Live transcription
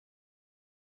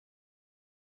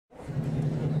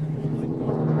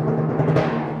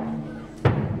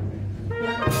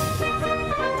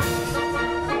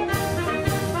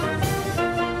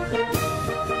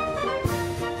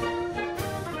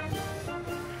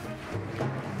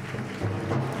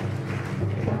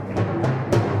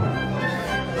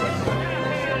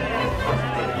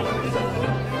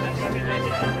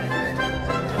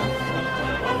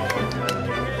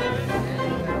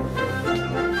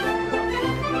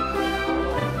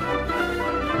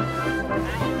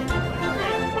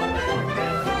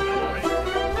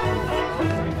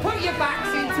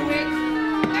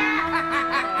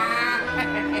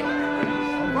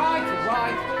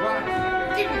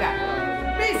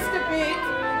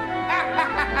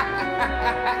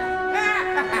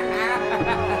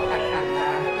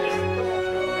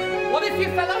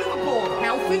fell overboard.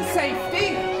 Health and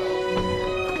safety.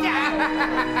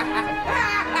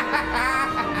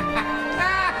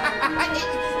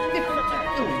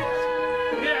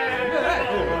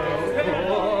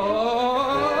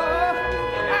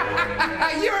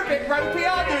 You're a bit ropey,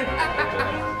 aren't you?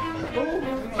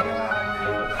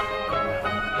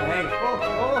 Hey.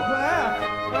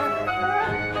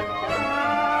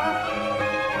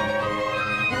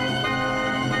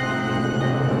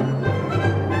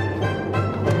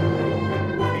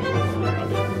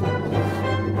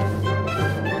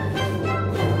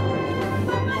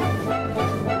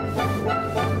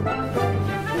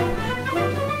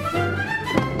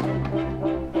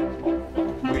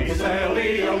 We sail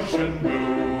the ocean blue,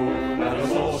 and the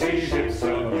saucy ships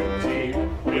of beauty.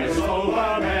 We're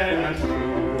sober men and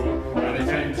true, and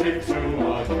attentive to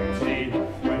our duty.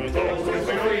 When the doors with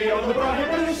the free on the bright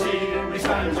blue sea, we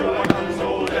stand to our guns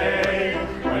all day.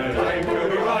 When at anchor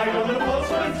we ride on the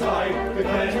Boatswain's side, with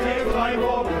plenty of time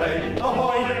for play.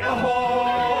 Ahoy,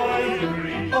 ahoy!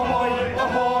 Ahoy,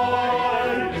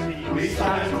 ahoy! We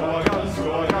stand to our guns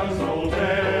all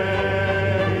day.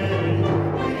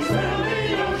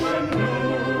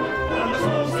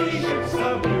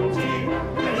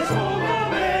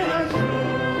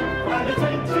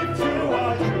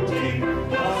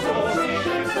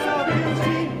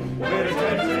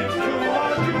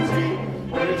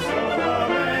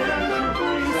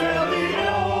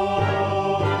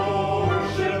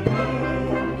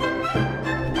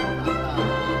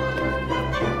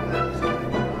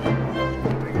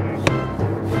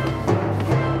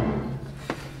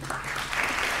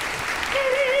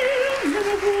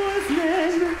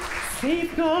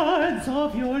 Safeguards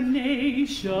of your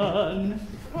nation.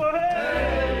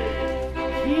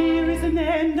 Hey! Here is an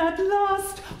end at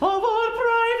last of all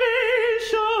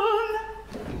privation.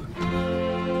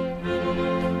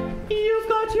 You've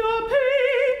got your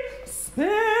pay,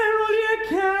 spare all you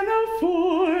can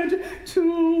afford to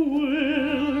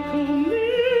welcome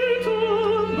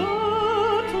Little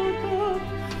Buttercup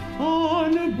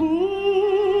on board.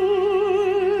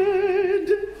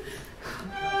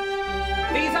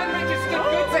 These unregistered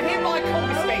goods are hereby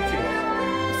confiscated,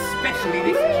 especially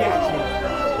this jacket.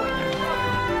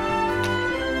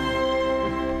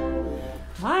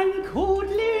 I'm called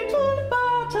Little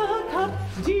Buttercup,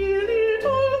 dear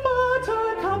Little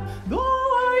Buttercup, though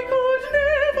I could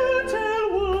never tell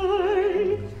why.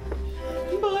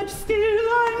 But still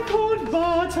I'm called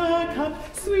Buttercup,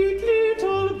 sweet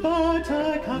Little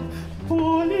Buttercup,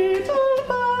 poor Little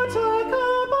Buttercup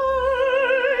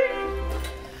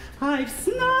I've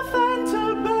snuff and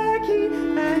tobacco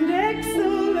and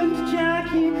excellent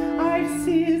Jackie. I've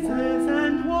scissors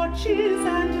and watches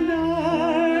and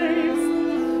knives.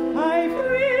 I've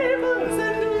ribbons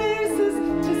and laces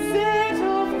to set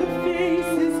off the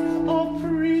faces of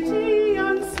pretty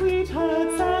young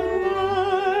sweethearts and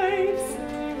wives.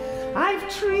 I've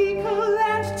treacle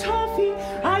and toffee,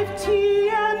 I've tea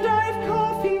and I've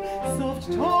coffee,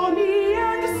 soft Tommy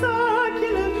and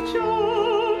succulent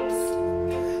chops.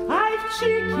 I've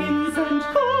chickens and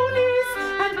conies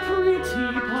and pretty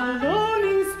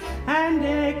polonies and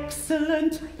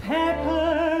excellent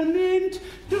peppermint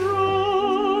drops.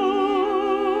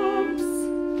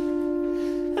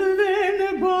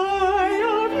 Then buy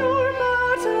of your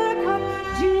buttercup,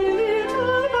 dear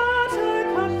Little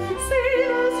Buttercup,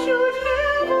 sailors should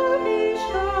never be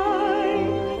shy.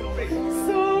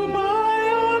 So buy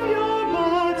of your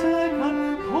buttercup,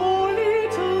 poor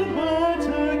Little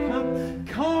Buttercup,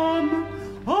 come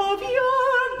of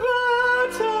your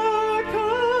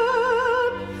buttercup,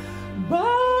 bye.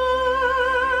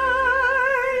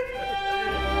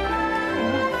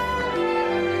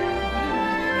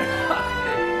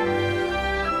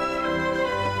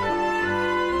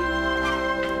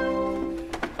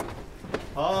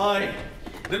 Aye,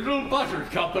 Little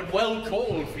Buttercup, and well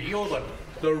called, for you're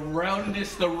the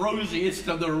roundest, the rosiest,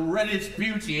 and the reddest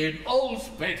beauty in all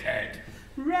Spithead.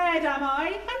 Red am I,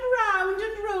 and round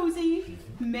and rosy?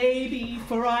 Maybe,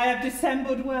 for I have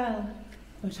dissembled well.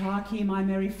 But hark ye, my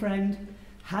merry friend,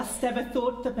 hast ever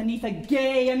thought that beneath a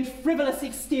gay and frivolous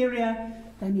exterior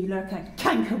there may lurk a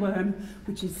cankerworm,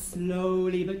 which is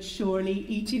slowly but surely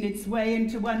eating its way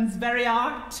into one's very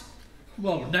heart?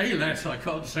 Well, nay, less, I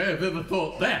can't say I've ever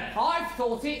thought that. I've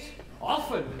thought it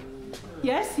often.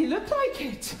 Yes, you look like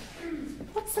it.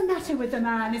 What's the matter with the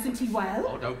man? Isn't he well?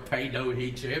 Oh, don't pay no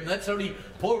heed to him. That's only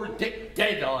poor Dick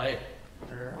Deadeye.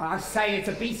 I say it's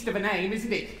a beast of a name,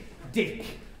 isn't it? Dick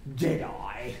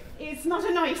Deadeye. It's not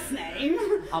a nice name.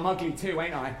 I'm ugly too,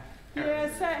 ain't I?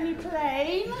 You're certainly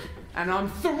plain. And I'm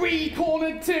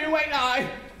three-cornered too, ain't I?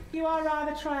 You are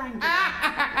rather triangular.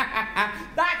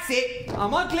 That's it.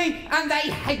 I'm ugly and they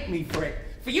hate me for it.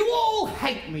 For you all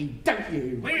hate me, don't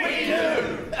you? We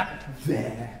do!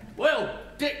 There. Well,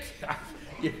 Dick,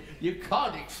 you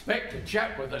can't expect a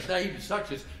chap with a name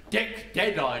such as Dick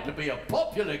Deadeye to be a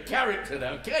popular character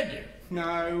now, can you?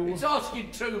 No. It's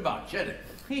asking too much, isn't it?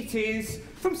 It is.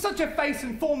 From such a face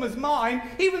and form as mine,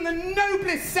 even the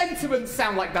noblest sentiments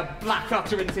sound like the black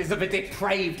utterances of a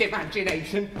depraved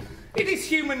imagination. It is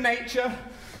human nature.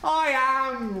 I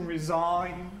am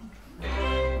resigned.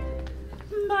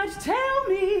 But tell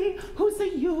me, who's the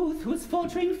youth whose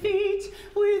faltering feet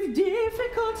with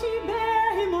difficulty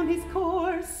bear him on his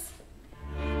course?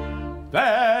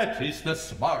 That is the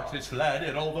smartest lad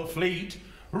in all the fleet,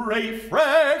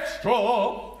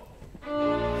 Rackstraw.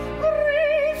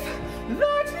 Grief,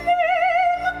 that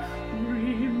name!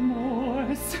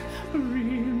 Remorse,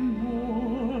 remorse.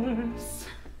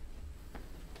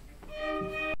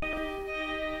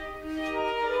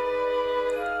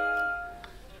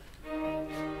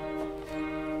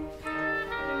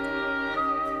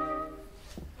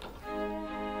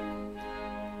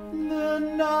 The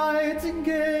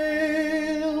nightingale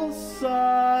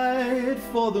sighed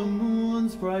for the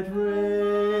moon's bright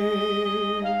ray,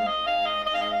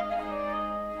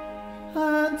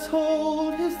 and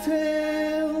told his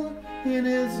tale in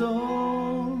his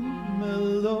own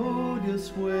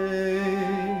melodious way.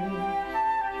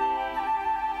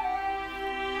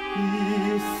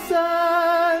 He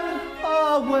sang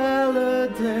a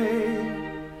well-a-day.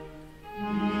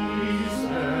 He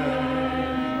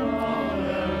sang a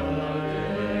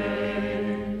well-a-day.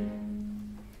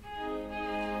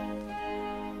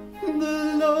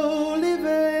 The lowly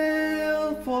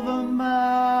vale for the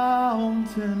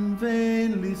mountain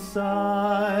vainly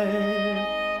sighed.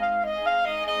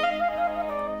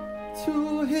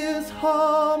 To his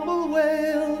humble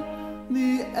wail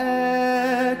the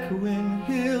echoing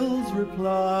hills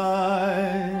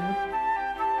replied.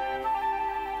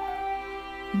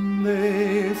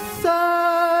 They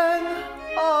sang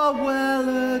a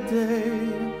well-a-day.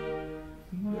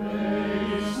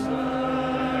 They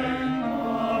sang a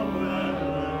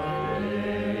well-a-day.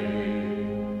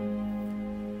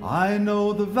 I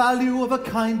know the value of a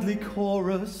kindly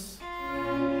chorus,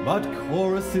 but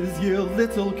choruses yield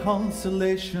little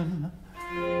consolation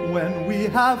when we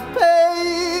have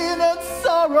pain and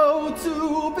sorrow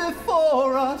too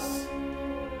before us.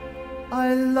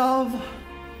 I love,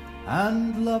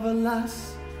 and love,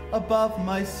 alas, above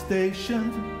my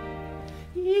station.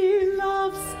 He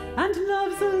loves, and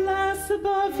loves, alas,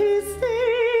 above his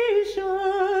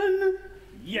station.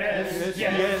 Yes,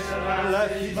 yes,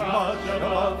 alas, he's much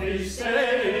above his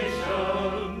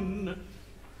station.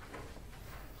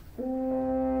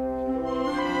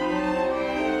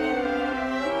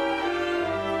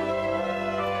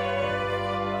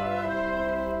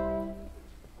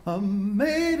 A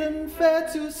maiden fair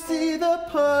to see, the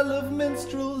pearl of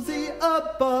minstrelsy,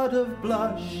 a bud of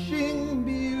blushing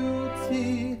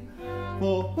beauty,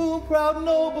 for whom proud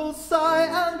nobles sigh,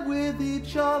 and with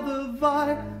each other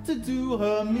vie to do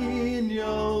her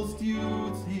menial's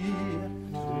duty.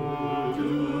 To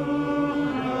do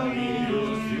her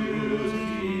menial's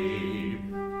duty.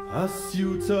 A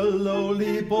suitor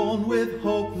lowly born, with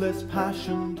hopeless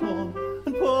passion torn,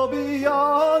 and poor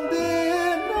beyond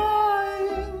denying,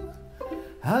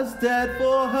 has dared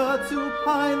for her to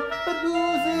pine, but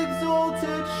whose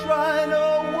exalted shrine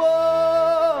a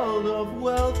world of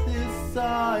wealth is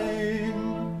sighing.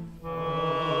 A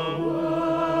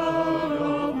world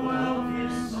of wealth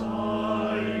is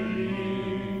sighing.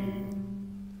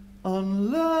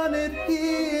 Unlearned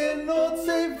he in naught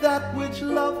save that which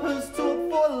love has taught,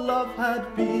 for love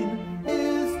had been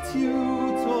his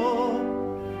tutor.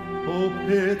 Oh,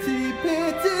 pity,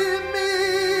 pity me,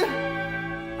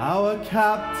 our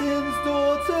captain's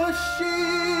daughter she,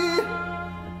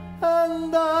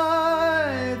 and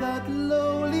I that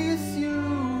lowly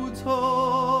suitor.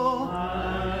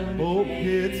 Oh,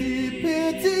 pity,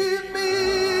 pity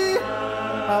me,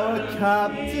 our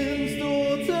captain's